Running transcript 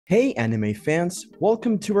Hey anime fans,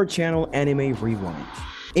 welcome to our channel Anime Rewind.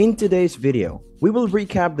 In today's video, we will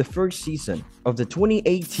recap the first season of the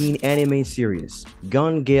 2018 anime series,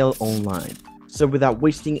 Gun Gale Online. So without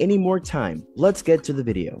wasting any more time, let's get to the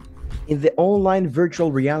video. In the online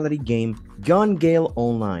virtual reality game Gun Gale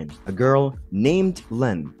Online, a girl named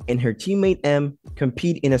Len and her teammate M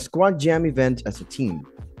compete in a squad jam event as a team.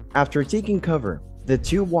 After taking cover, the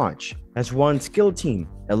two watch as one skilled team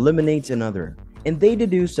eliminates another, and they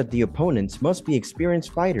deduce that the opponents must be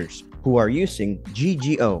experienced fighters who are using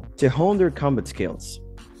GGO to hone their combat skills.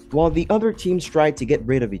 While the other teams try to get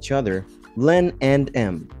rid of each other, Len and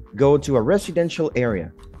M go to a residential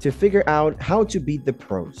area to figure out how to beat the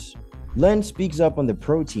pros. Len speaks up on the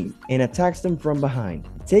pro team and attacks them from behind,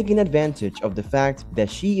 taking advantage of the fact that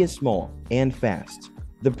she is small and fast.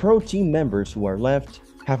 The pro team members who are left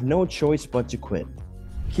have no choice but to quit.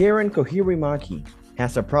 Karen Kohirimaki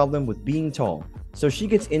has a problem with being tall, so she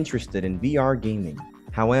gets interested in VR gaming.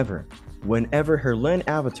 However, whenever her Len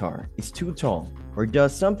avatar is too tall or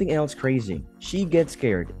does something else crazy, she gets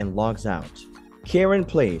scared and logs out. Karen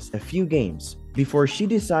plays a few games before she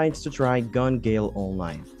decides to try Gun Gale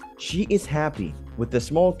Online. She is happy with the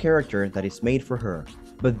small character that is made for her,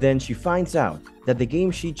 but then she finds out that the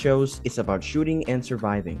game she chose is about shooting and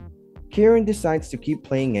surviving. Karen decides to keep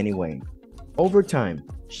playing anyway. Over time,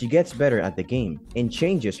 she gets better at the game and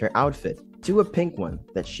changes her outfit to a pink one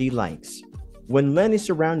that she likes. When Len is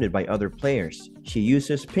surrounded by other players, she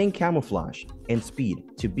uses pink camouflage and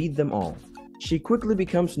speed to beat them all. She quickly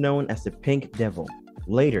becomes known as the Pink Devil.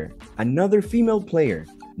 Later, another female player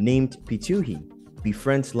named Pituhi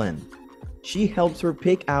befriends Len. She helps her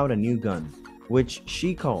pick out a new gun, which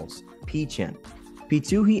she calls P-Chan.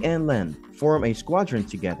 Pituhi and Len form a squadron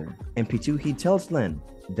together, and Pituhi tells Len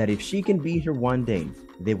that if she can beat her one day,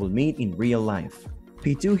 they will meet in real life.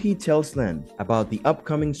 Pituhi tells Len about the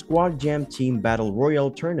upcoming Squad Jam Team Battle Royale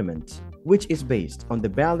tournament, which is based on the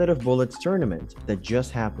Ballad of Bullets tournament that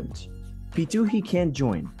just happened. Pituhi can't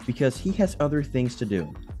join because he has other things to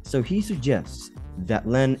do, so he suggests that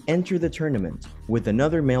Len enter the tournament with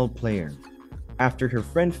another male player. After her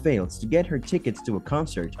friend fails to get her tickets to a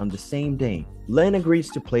concert on the same day, Len agrees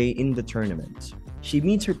to play in the tournament. She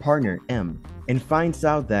meets her partner M and finds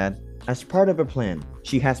out that, as part of a plan,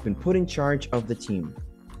 she has been put in charge of the team.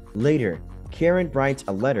 Later, Karen writes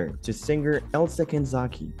a letter to singer Elsa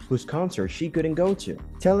Kenzaki, whose concert she couldn't go to,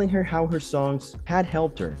 telling her how her songs had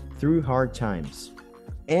helped her through hard times.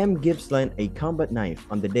 M gives Len a combat knife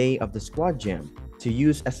on the day of the squad jam to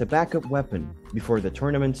use as a backup weapon before the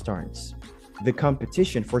tournament starts. The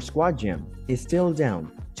competition for squad jam is still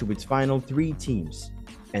down to its final 3 teams,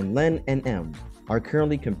 and Len and M are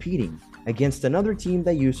currently competing against another team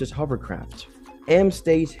that uses hovercraft. M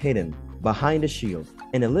stays hidden behind a shield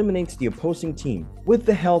and eliminates the opposing team with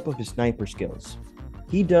the help of his sniper skills.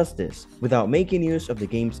 He does this without making use of the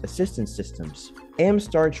game's assistance systems. M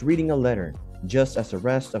starts reading a letter just as the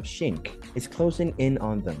rest of Shink is closing in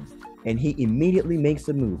on them, and he immediately makes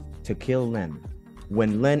a move to kill Len.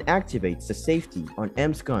 When Len activates the safety on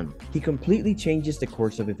M's gun, he completely changes the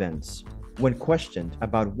course of events. When questioned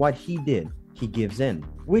about what he did, he gives in,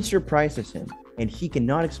 which surprises him, and he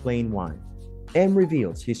cannot explain why. M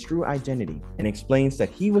reveals his true identity and explains that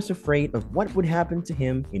he was afraid of what would happen to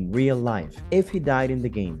him in real life if he died in the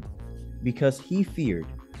game, because he feared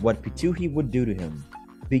what Pituhi would do to him.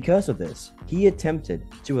 Because of this, he attempted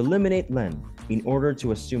to eliminate Len in order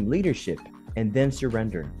to assume leadership and then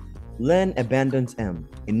surrender. Len abandons M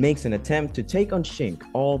and makes an attempt to take on Shink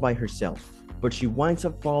all by herself, but she winds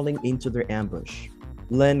up falling into their ambush.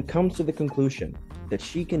 Len comes to the conclusion that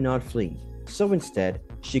she cannot flee, so instead,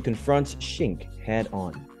 she confronts Shink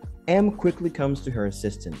head-on. M quickly comes to her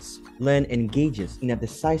assistance. Len engages in a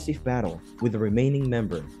decisive battle with the remaining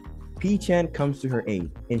member. P-Chan comes to her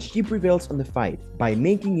aid, and she prevails on the fight by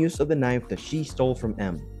making use of the knife that she stole from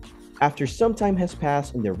M. After some time has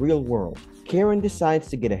passed in the real world, Karen decides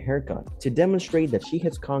to get a haircut to demonstrate that she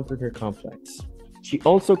has conquered her complex. She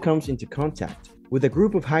also comes into contact with a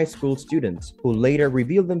group of high school students who later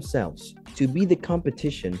reveal themselves to be the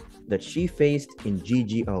competition that she faced in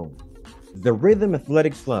GGO. The Rhythm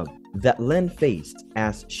Athletics Club that Len faced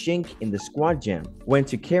as Shink in the squad jam went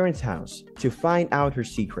to Karen's house to find out her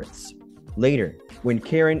secrets. Later, when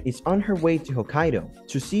Karen is on her way to Hokkaido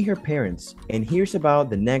to see her parents and hears about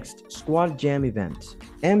the next squad jam event,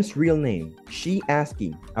 M's real name, Shi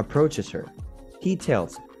Aski, approaches her. He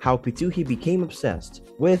tells how Pituhi became obsessed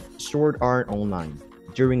with Sword Art Online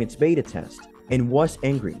during its beta test and was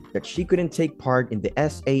angry that she couldn't take part in the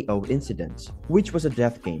SAO incident, which was a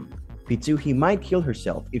death game. Pituhi might kill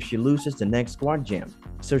herself if she loses the next squad jam,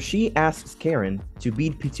 so she asks Karen to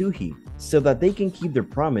beat Pituhi so that they can keep their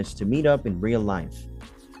promise to meet up in real life.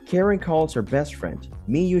 Karen calls her best friend,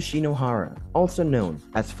 Miyu Shinohara, also known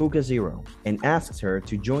as Fukazero, and asks her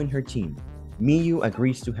to join her team. Miyu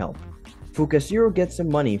agrees to help. Fukazero gets some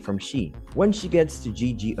money from Shi when she gets to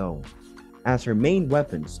GGO. As her main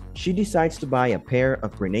weapons, she decides to buy a pair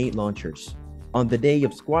of grenade launchers. On the day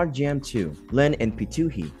of Squad Jam 2, Len and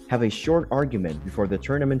Pituhi have a short argument before the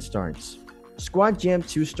tournament starts. Squad Jam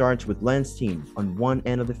 2 starts with Len's team on one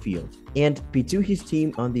end of the field and Pituhi's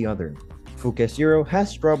team on the other. Fukazero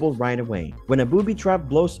has trouble right away when a booby trap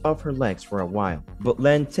blows off her legs for a while, but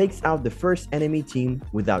Len takes out the first enemy team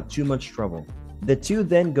without too much trouble. The two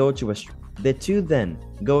then go to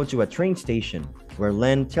a train station where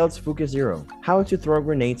Len tells Fukazero how to throw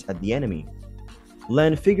grenades at the enemy.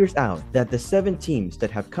 Len figures out that the 7 teams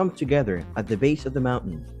that have come together at the base of the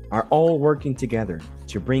mountain are all working together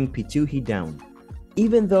to bring Pituhi down.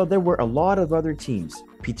 Even though there were a lot of other teams,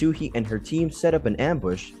 Pituhi and her team set up an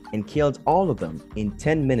ambush and killed all of them in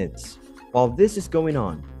 10 minutes. While this is going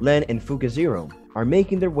on, Len and Fukazero are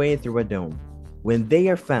making their way through a dome. When they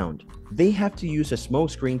are found, they have to use a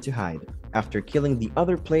smoke screen to hide. After killing the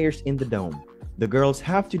other players in the dome, the girls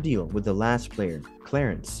have to deal with the last player,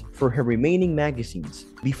 Clarence, for her remaining magazines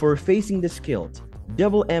before facing the skilled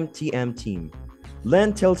Double MTM team.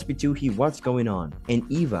 Len tells Pituhi what's going on, and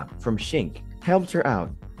Eva from Shink helps her out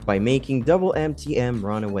by making Double MTM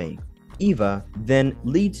run away. Eva then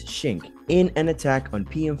leads Shink in an attack on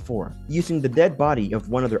PM4 using the dead body of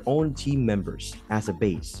one of their own team members as a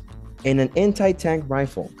base, and an anti-tank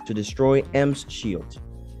rifle to destroy M's shield.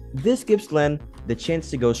 This gives Len the chance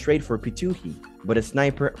to go straight for Pituhi, but a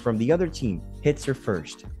sniper from the other team hits her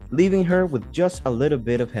first, leaving her with just a little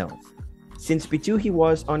bit of health. Since Pituhi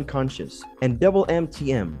was unconscious and Double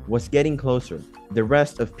MTM was getting closer, the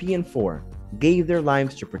rest of PN4 gave their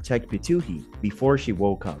lives to protect Pituhi before she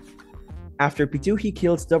woke up. After Pituhi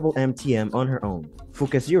kills Double MTM on her own,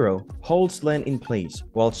 Fukazero holds Len in place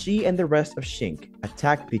while she and the rest of Shink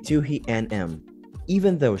attack Pituhi and M.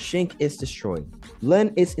 Even though Shink is destroyed,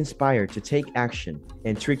 Len is inspired to take action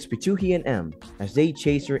and tricks Pituhi and M as they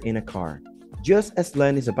chase her in a car. Just as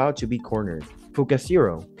Len is about to be cornered,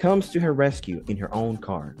 Fukazero comes to her rescue in her own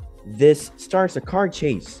car. This starts a car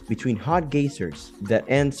chase between hot gazers that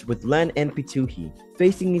ends with Len and Pituhi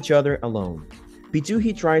facing each other alone.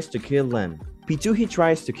 Pituhi tries to kill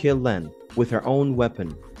Len with her own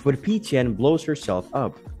weapon, but P-Chen blows herself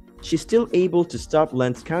up. She's still able to stop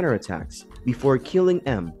Len's counterattacks before killing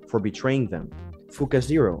M for betraying them.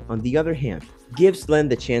 Fukazero, on the other hand, gives Len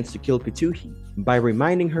the chance to kill Pituhi by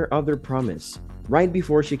reminding her of their promise right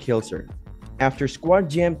before she kills her. After Squad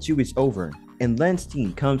Jam 2 is over and Len's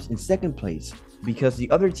team comes in second place because the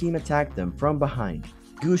other team attacked them from behind,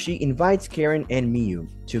 Gushi invites Karen and Miyu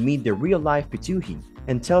to meet the real-life Pituhi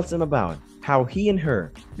and tells them about how he and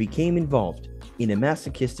her became involved in a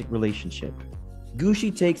masochistic relationship.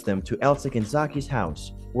 Gushi takes them to Elsa Kenzaki's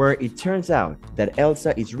house, where it turns out that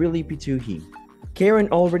Elsa is really Pituhi. Karen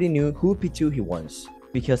already knew who Pituhi was,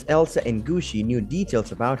 because Elsa and Gushi knew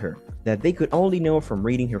details about her that they could only know from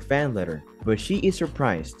reading her fan letter, but she is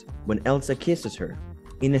surprised when Elsa kisses her.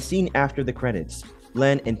 In a scene after the credits,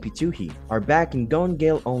 Len and Pituhi are back in Gone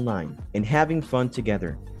Gale Online and having fun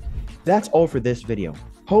together. That's all for this video.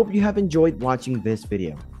 Hope you have enjoyed watching this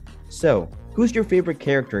video. So, who's your favorite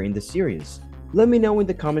character in the series? Let me know in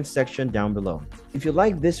the comments section down below. If you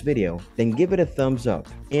like this video, then give it a thumbs up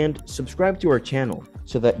and subscribe to our channel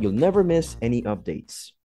so that you'll never miss any updates.